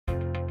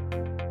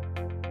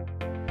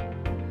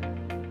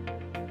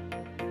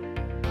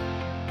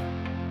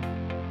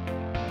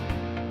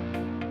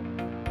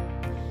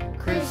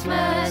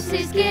Christmas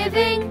is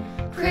giving,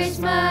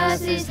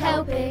 Christmas is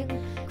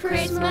helping,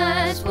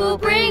 Christmas will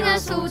bring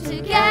us all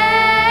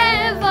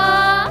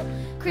together.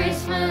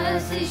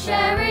 Christmas is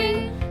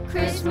sharing,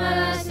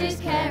 Christmas is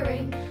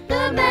caring,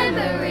 the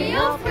memory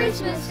of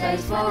Christmas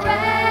stays forever.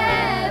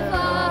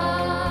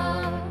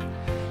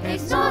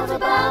 It's not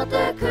about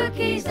the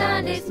cookies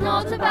and it's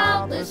not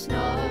about the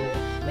snow.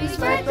 We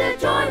spread the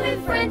joy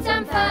with friends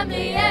and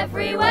family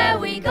everywhere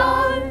we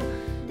go.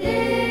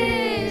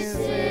 This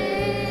is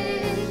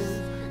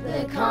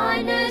the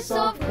kindness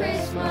of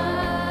Christmas,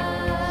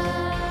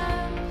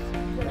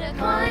 the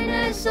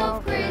kindness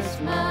of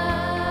Christmas.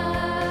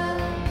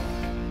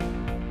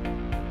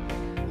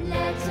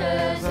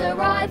 Letters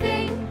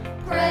arriving,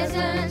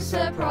 presents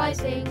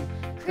surprising,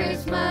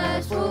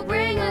 Christmas will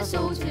bring us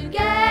all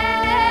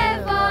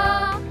together.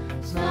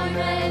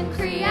 Snowmen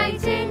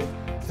creating,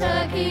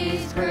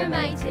 turkeys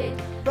cremated,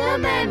 the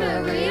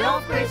memory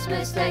of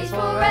Christmas stays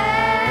forever.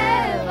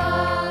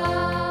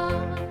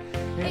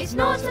 It's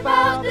not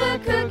about the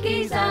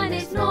cookies and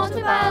it's not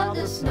about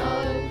the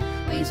snow.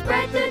 We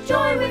spread the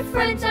joy with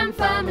friends and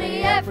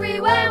family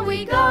everywhere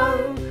we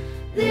go.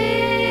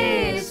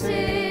 This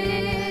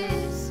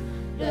is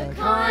the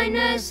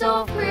kindness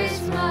of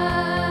Christmas,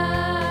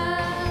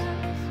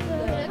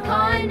 the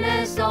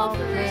kindness of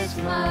Christmas.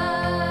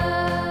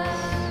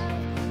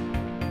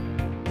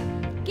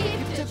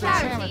 Give to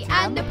charity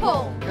and the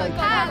poor, go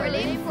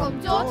caroling from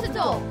door to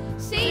door.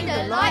 See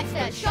the lights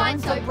that shine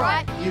so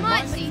bright, you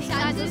might see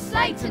Santa's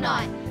sleigh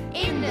tonight.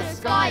 In the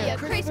sky a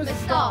Christmas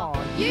star,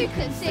 you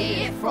can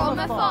see it from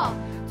afar.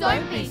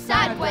 Don't be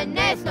sad when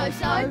there's no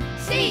snow,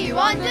 see you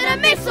under the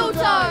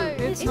mistletoe.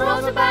 It's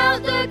not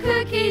about the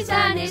cookies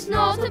and it's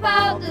not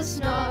about the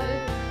snow.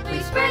 We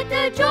spread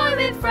the joy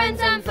with friends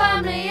and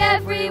family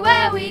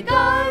everywhere we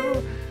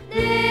go.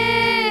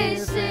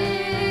 This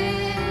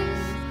is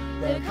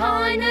the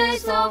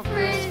kindness of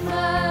Christmas,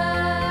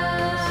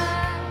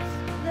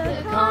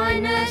 the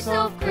kindness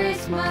of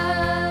Christmas,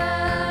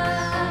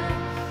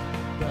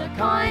 the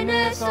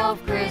kindness of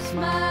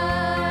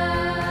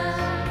Christmas,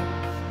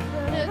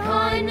 the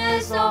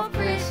kindness of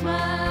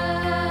Christmas.